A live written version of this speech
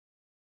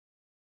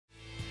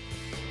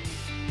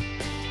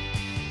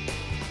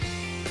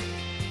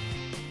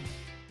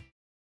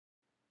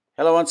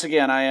Hello once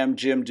again, I am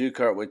Jim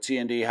Dukart with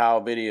T&D How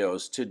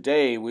Videos.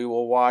 Today we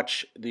will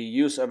watch the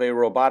use of a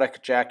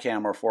robotic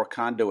jackhammer for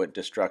conduit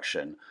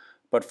destruction.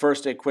 But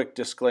first a quick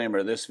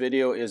disclaimer, this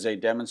video is a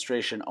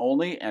demonstration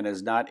only and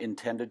is not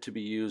intended to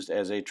be used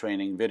as a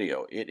training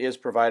video. It is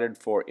provided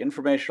for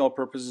informational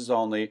purposes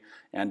only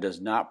and does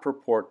not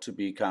purport to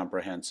be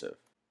comprehensive.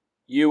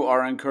 You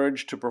are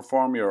encouraged to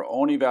perform your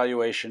own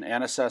evaluation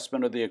and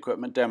assessment of the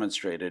equipment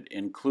demonstrated,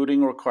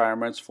 including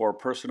requirements for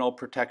personal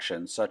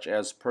protection such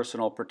as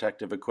personal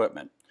protective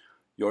equipment.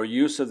 Your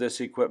use of this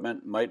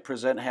equipment might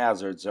present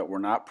hazards that were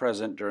not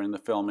present during the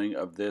filming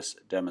of this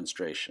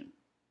demonstration.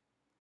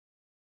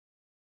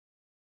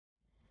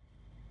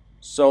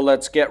 So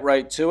let's get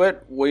right to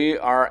it. We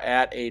are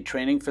at a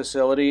training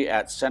facility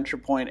at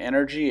Centerpoint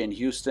Energy in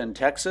Houston,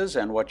 Texas,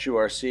 and what you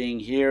are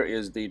seeing here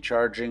is the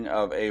charging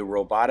of a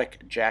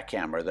robotic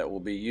jackhammer that will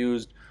be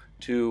used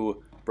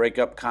to break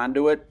up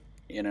conduit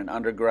in an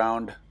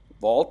underground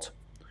vault.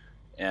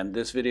 And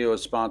this video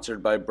is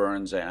sponsored by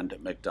Burns and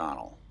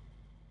McDonnell.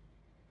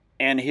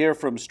 And here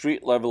from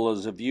street level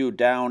is a view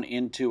down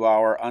into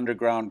our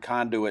underground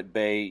conduit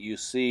bay. You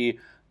see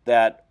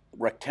that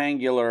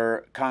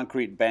rectangular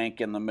concrete bank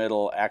in the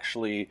middle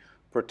actually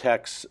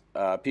protects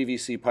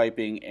PVC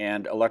piping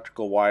and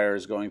electrical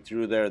wires going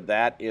through there.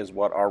 That is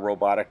what our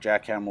robotic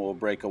jackhammer will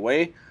break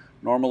away.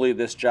 Normally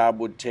this job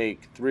would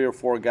take 3 or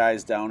 4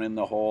 guys down in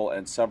the hole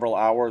and several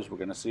hours. We're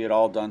going to see it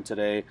all done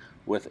today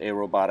with a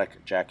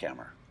robotic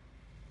jackhammer.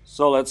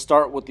 So let's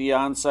start with the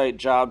on-site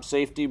job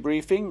safety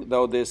briefing.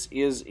 Though this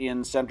is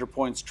in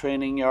Centerpoint's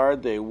training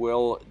yard, they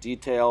will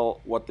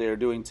detail what they are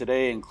doing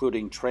today,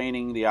 including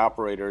training the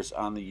operators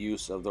on the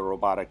use of the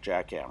robotic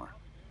jackhammer.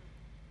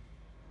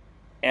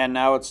 And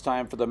now it's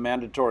time for the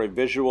mandatory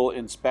visual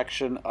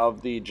inspection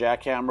of the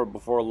jackhammer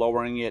before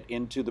lowering it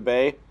into the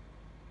bay.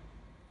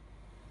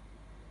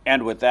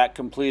 And with that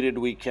completed,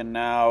 we can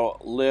now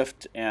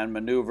lift and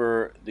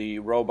maneuver the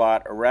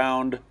robot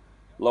around,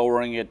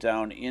 lowering it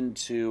down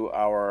into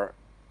our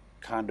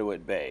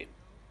conduit bay.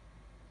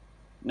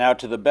 Now,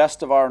 to the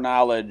best of our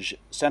knowledge,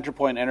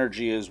 Centerpoint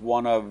Energy is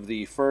one of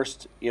the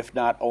first, if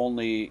not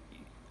only,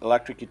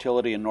 electric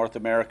utility in North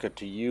America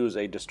to use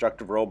a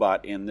destructive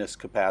robot in this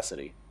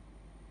capacity.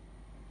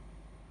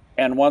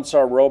 And once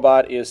our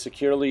robot is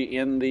securely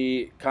in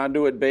the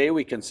conduit bay,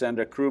 we can send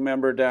a crew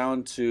member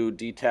down to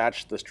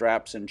detach the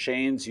straps and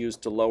chains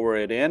used to lower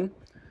it in.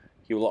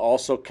 He will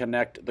also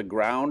connect the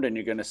ground, and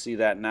you're going to see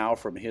that now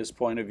from his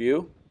point of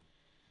view.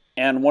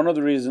 And one of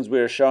the reasons we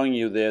are showing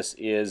you this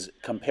is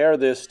compare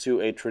this to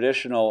a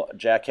traditional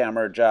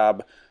jackhammer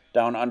job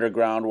down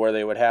underground where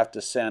they would have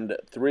to send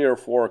 3 or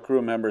 4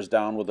 crew members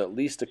down with at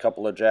least a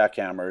couple of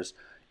jackhammers.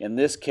 In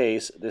this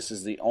case, this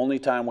is the only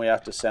time we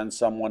have to send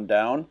someone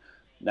down,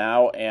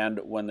 now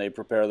and when they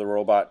prepare the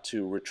robot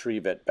to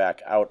retrieve it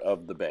back out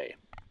of the bay.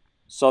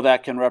 So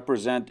that can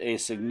represent a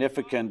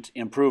significant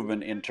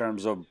improvement in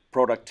terms of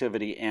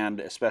productivity and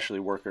especially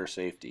worker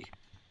safety.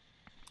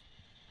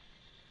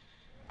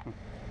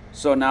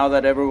 So now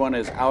that everyone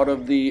is out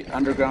of the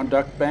underground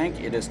duct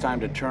bank, it is time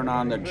to turn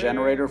on the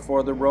generator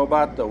for the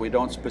robot. Though we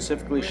don't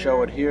specifically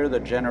show it here, the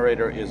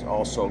generator is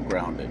also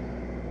grounded.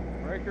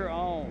 Breaker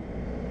on.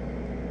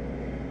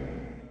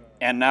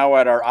 And now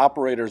at our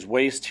operator's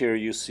waist here,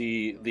 you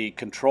see the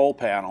control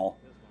panel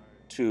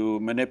to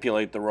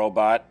manipulate the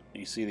robot.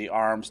 You see the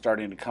arm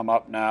starting to come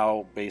up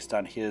now based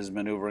on his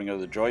maneuvering of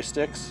the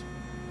joysticks.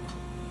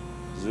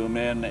 Zoom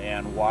in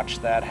and watch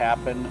that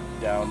happen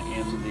down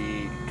in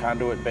the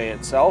conduit bay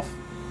itself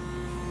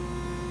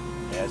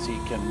as he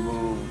can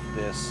move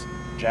this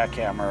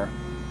jackhammer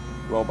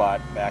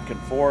robot back and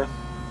forth,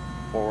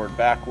 forward,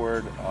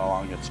 backward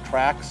along its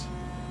tracks.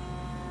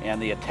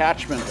 And the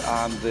attachment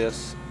on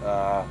this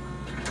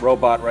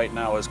robot right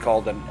now is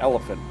called an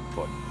elephant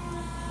foot.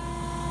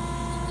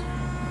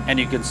 And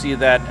you can see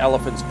that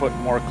elephant's foot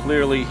more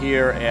clearly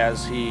here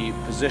as he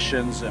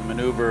positions and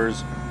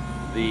maneuvers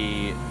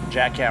the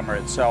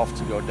jackhammer itself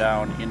to go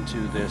down into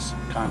this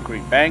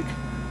concrete bank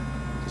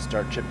to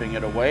start chipping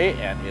it away,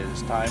 and it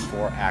is time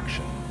for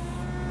action.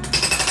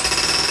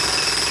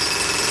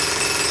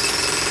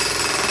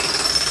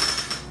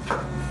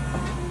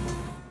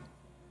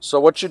 So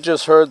what you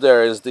just heard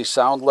there is the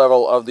sound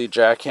level of the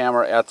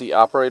jackhammer at the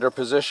operator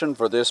position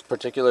for this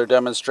particular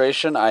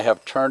demonstration. I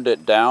have turned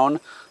it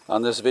down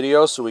on this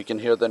video so we can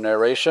hear the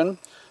narration,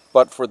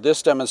 but for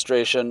this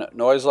demonstration,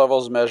 noise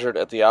levels measured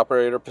at the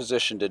operator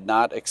position did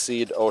not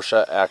exceed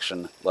OSHA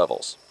action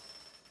levels.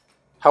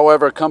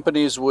 However,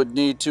 companies would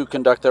need to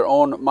conduct their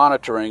own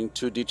monitoring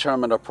to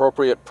determine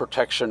appropriate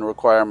protection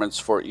requirements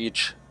for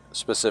each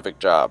specific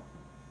job.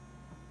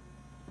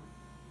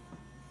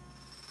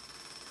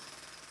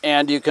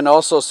 And you can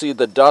also see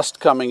the dust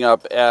coming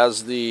up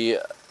as the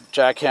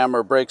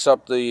jackhammer breaks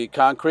up the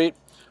concrete.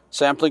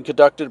 Sampling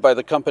conducted by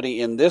the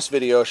company in this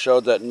video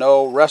showed that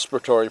no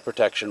respiratory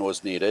protection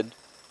was needed.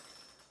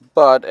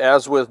 But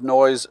as with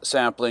noise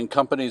sampling,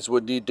 companies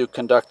would need to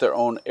conduct their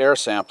own air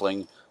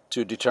sampling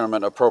to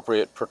determine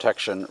appropriate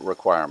protection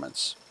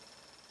requirements.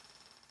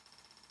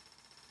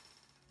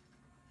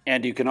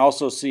 And you can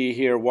also see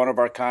here one of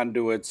our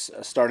conduits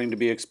starting to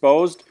be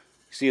exposed.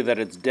 See that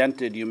it's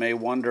dented. You may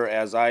wonder,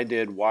 as I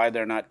did, why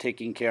they're not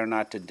taking care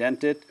not to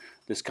dent it.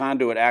 This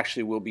conduit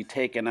actually will be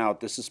taken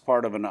out. This is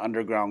part of an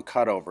underground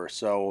cutover.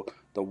 So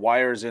the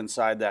wires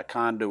inside that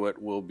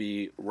conduit will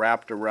be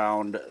wrapped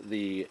around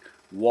the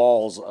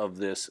walls of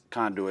this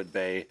conduit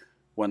bay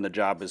when the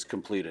job is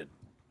completed.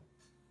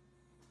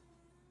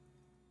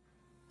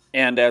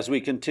 And as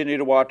we continue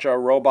to watch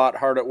our robot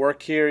hard at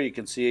work here, you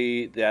can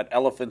see that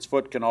elephant's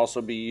foot can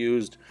also be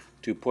used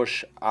to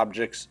push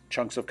objects,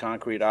 chunks of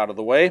concrete out of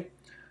the way.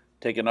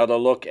 Take another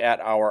look at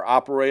our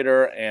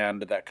operator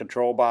and that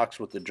control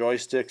box with the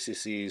joysticks. You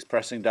see he's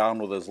pressing down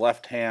with his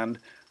left hand.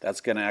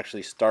 That's going to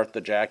actually start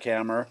the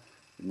jackhammer,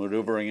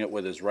 maneuvering it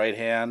with his right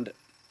hand.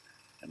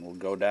 And we'll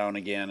go down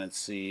again and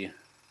see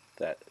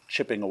that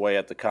chipping away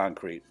at the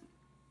concrete.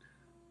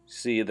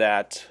 See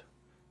that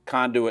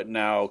conduit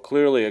now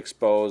clearly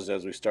exposed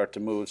as we start to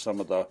move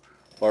some of the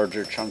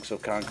larger chunks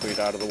of concrete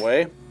out of the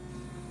way.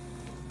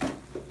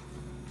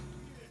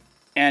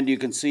 And you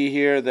can see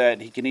here that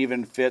he can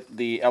even fit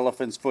the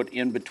elephant's foot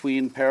in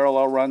between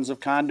parallel runs of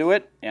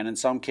conduit. And in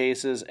some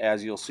cases,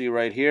 as you'll see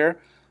right here,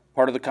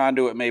 part of the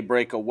conduit may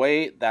break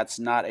away. That's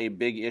not a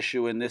big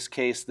issue in this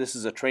case. This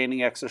is a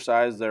training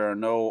exercise. There are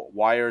no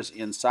wires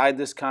inside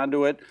this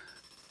conduit.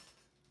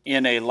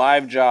 In a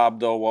live job,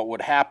 though, what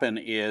would happen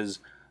is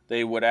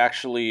they would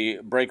actually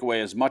break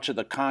away as much of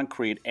the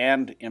concrete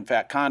and, in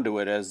fact,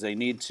 conduit as they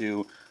need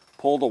to,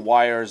 pull the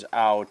wires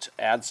out,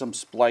 add some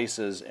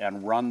splices,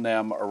 and run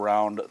them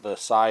around the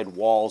side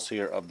walls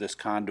here of this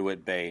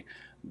conduit bay.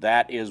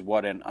 That is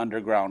what an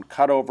underground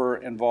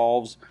cutover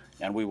involves,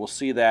 and we will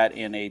see that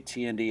in a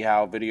T&D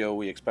How video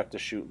we expect to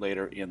shoot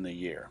later in the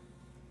year.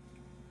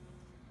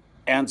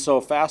 And so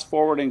fast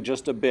forwarding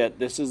just a bit,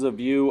 this is a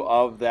view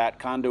of that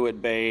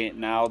conduit bay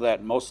now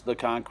that most of the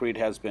concrete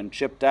has been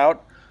chipped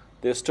out.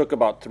 This took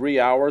about 3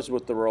 hours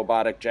with the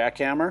robotic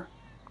jackhammer.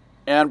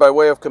 And by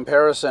way of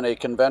comparison, a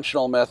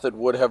conventional method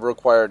would have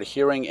required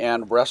hearing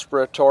and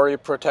respiratory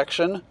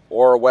protection,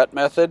 or a wet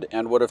method,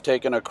 and would have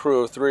taken a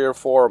crew of 3 or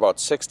 4, about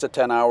 6 to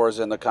 10 hours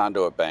in the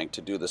conduit bank to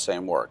do the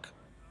same work.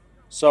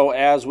 So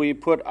as we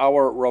put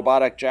our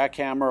robotic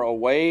jackhammer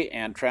away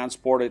and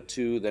transport it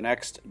to the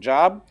next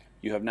job,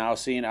 you have now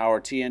seen our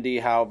T&D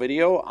How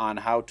video on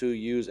how to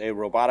use a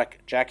robotic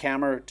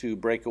jackhammer to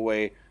break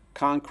away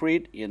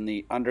concrete in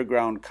the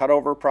underground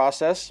cutover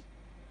process.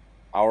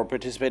 Our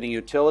participating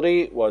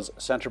utility was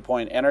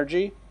Centerpoint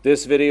Energy.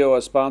 This video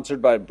is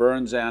sponsored by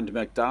Burns &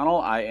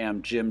 McDonnell. I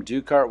am Jim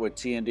Dukart with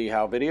T&D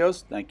How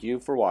Videos. Thank you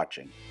for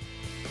watching.